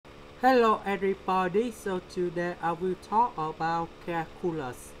Hello everybody, so today I will talk about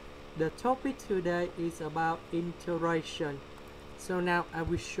calculus. The topic today is about integration. So now I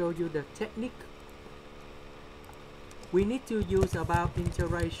will show you the technique. We need to use about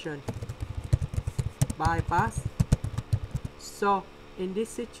integration bypass. So in this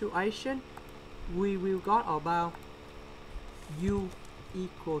situation, we will got about u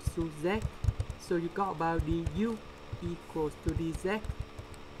equals to z. So you got about du equals to dz.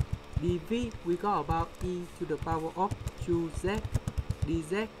 dv we got about e to the power of 2z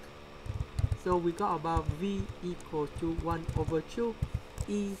dz. So we got about v equals to 1 over 2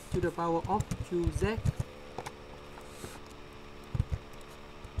 e to the power of 2z.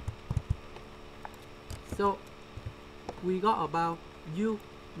 So we got about u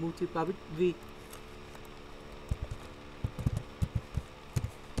multiplied with v.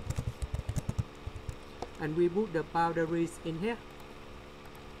 And we put the boundaries in here.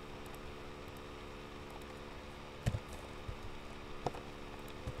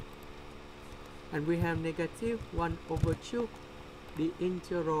 And we have negative 1 over 2, the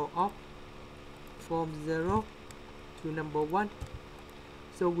integral of from 0 to number 1.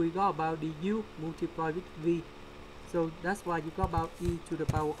 So we got about the u multiplied with v. So that's why you got about e to the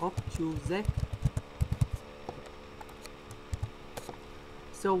power of 2z.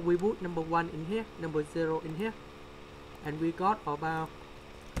 So we put number 1 in here, number 0 in here. And we got about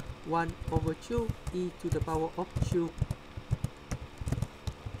 1 over 2 e to the power of 2.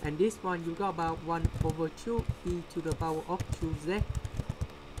 And this one you got about 1 over 2 e to the power of 2z.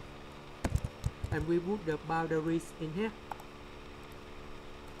 And we put the boundaries in here.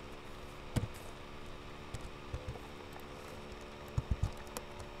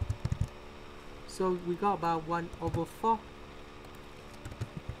 So we got about 1 over 4.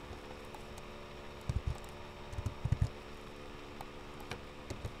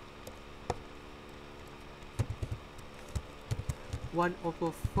 One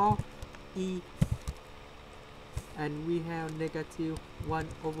over 4 e, and we have negative 1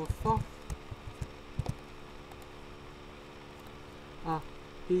 over 4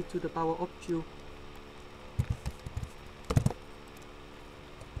 e to the power of 2,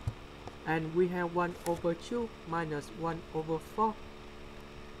 and we have 1 over 2 minus 1 over 4.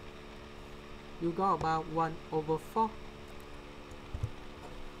 You got about 1 over 4.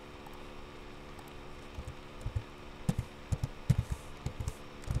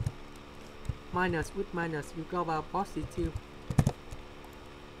 Minus with minus, you got about positive.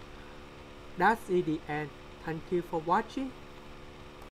 That's it, the end. Thank you for watching.